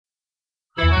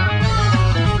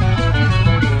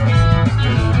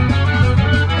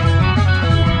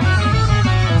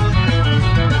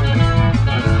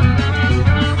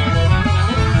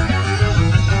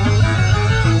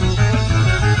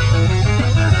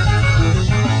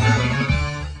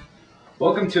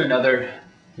welcome to another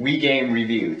Wii game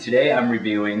review. Today I'm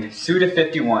reviewing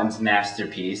SUDA51's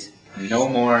masterpiece, No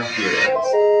More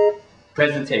Heroes.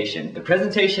 Presentation. The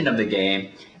presentation of the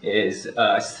game is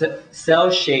a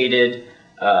cel-shaded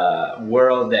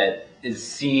world that is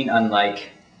seen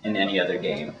unlike in any other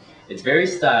game. It's very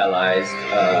stylized.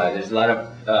 There's a lot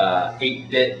of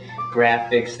 8-bit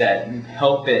graphics that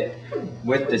help it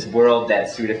with this world that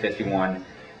SUDA51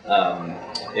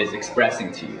 is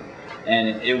expressing to you.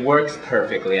 And it works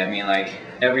perfectly. I mean, like,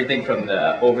 everything from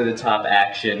the over-the-top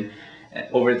action,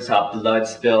 over-the-top blood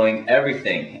spilling,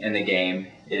 everything in the game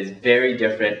is very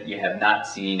different. You have not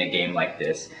seen a game like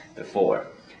this before.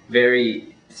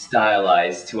 Very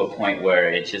stylized to a point where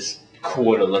it's just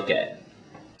cool to look at.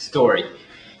 Story.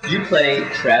 You play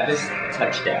Travis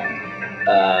Touchdown,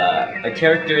 a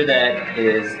character that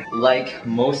is like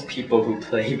most people who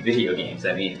play video games.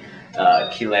 I mean,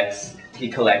 he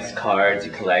collects cards,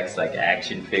 he collects like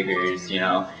action figures, you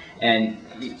know, and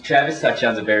Travis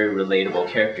Touchdown's a very relatable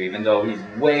character, even though he's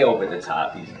way over the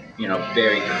top. He's, you know,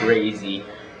 very crazy,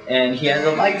 and he has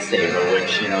a lightsaber,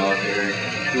 which, you know,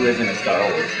 who isn't a Star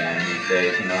Wars fan these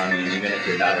days, you know, I mean, even if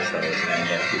you're not a Star Wars fan,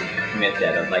 you have to admit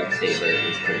that a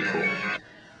lightsaber is pretty cool.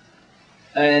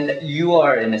 And you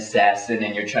are an assassin,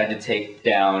 and you're trying to take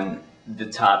down the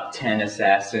top 10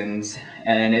 assassins,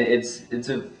 and it's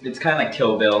kind of like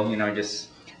Kill Bill, you know. Just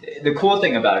the cool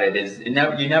thing about it is you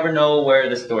never know where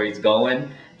the story's going,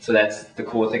 so that's the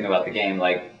cool thing about the game.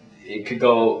 Like, it could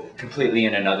go completely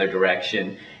in another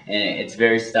direction, and it's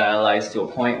very stylized to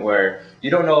a point where you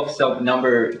don't know if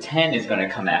number 10 is going to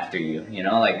come after you, you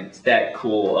know. Like, it's that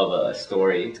cool of a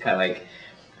story. It's kind of like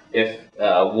if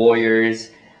Warriors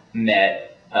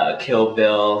met Kill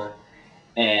Bill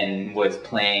and was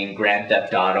playing Grand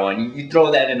Theft Auto, and you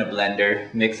throw that in a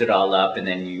blender, mix it all up, and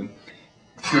then you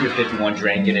SUDA51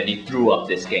 drank it and he threw up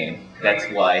this game. That's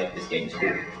why this game's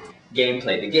cool.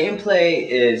 Gameplay. The gameplay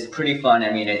is pretty fun.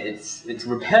 I mean, it's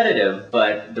repetitive,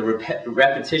 but the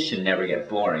repetition never gets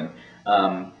boring.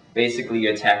 Basically,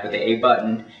 you attack with the A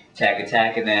button,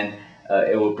 attack, and then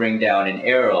it will bring down an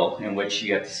arrow in which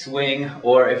you have to swing,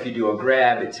 or if you do a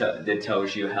grab, it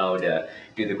tells you how to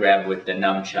do the grab with the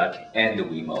nunchuck and the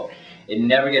Wiimote. It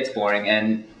never gets boring,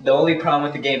 and the only problem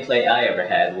with the gameplay I ever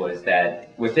had was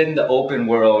that within the open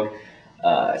world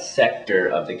sector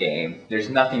of the game, there's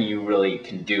nothing you really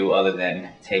can do other than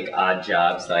take odd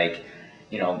jobs like,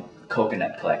 you know,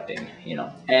 coconut collecting, you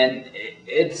know. And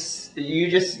you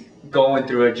just going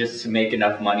through it just to make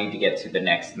enough money to get to the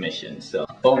next mission. So,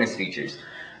 bonus features.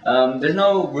 There's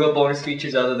no real bonus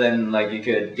features other than, like, you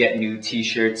could get new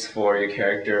t-shirts for your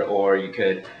character, or you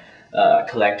could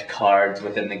collect cards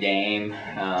within the game.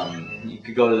 You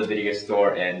could go to the video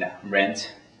store and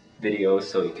rent videos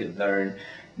so you could learn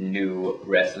new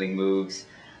wrestling moves.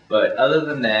 But other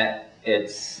than that,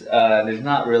 there's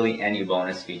not really any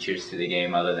bonus features to the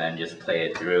game other than just play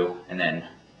it through and then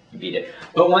beat it.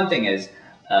 But one thing is,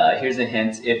 here's a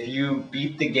hint: if you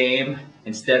beat the game,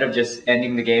 instead of just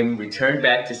ending the game, return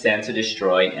back to Santa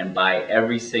Destroy and buy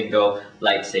every single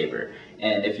lightsaber.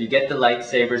 And if you get the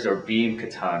lightsabers or beam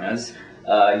katanas,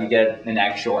 you get an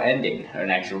actual ending, or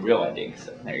an actual real ending.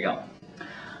 So there you go.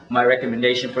 My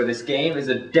recommendation for this game is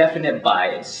a definite buy.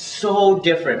 It's so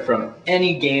different from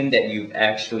any game that you've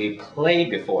actually played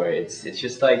before. It's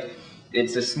just like,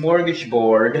 it's a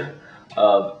smorgasbord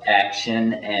of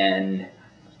action, and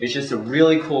it's just a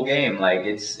really cool game. Like,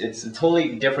 it's a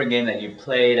totally different game that you've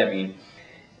played. I mean,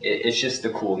 it's just a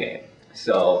cool game.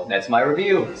 So that's my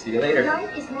review. See you later.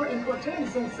 Life is more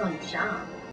important than sunshine.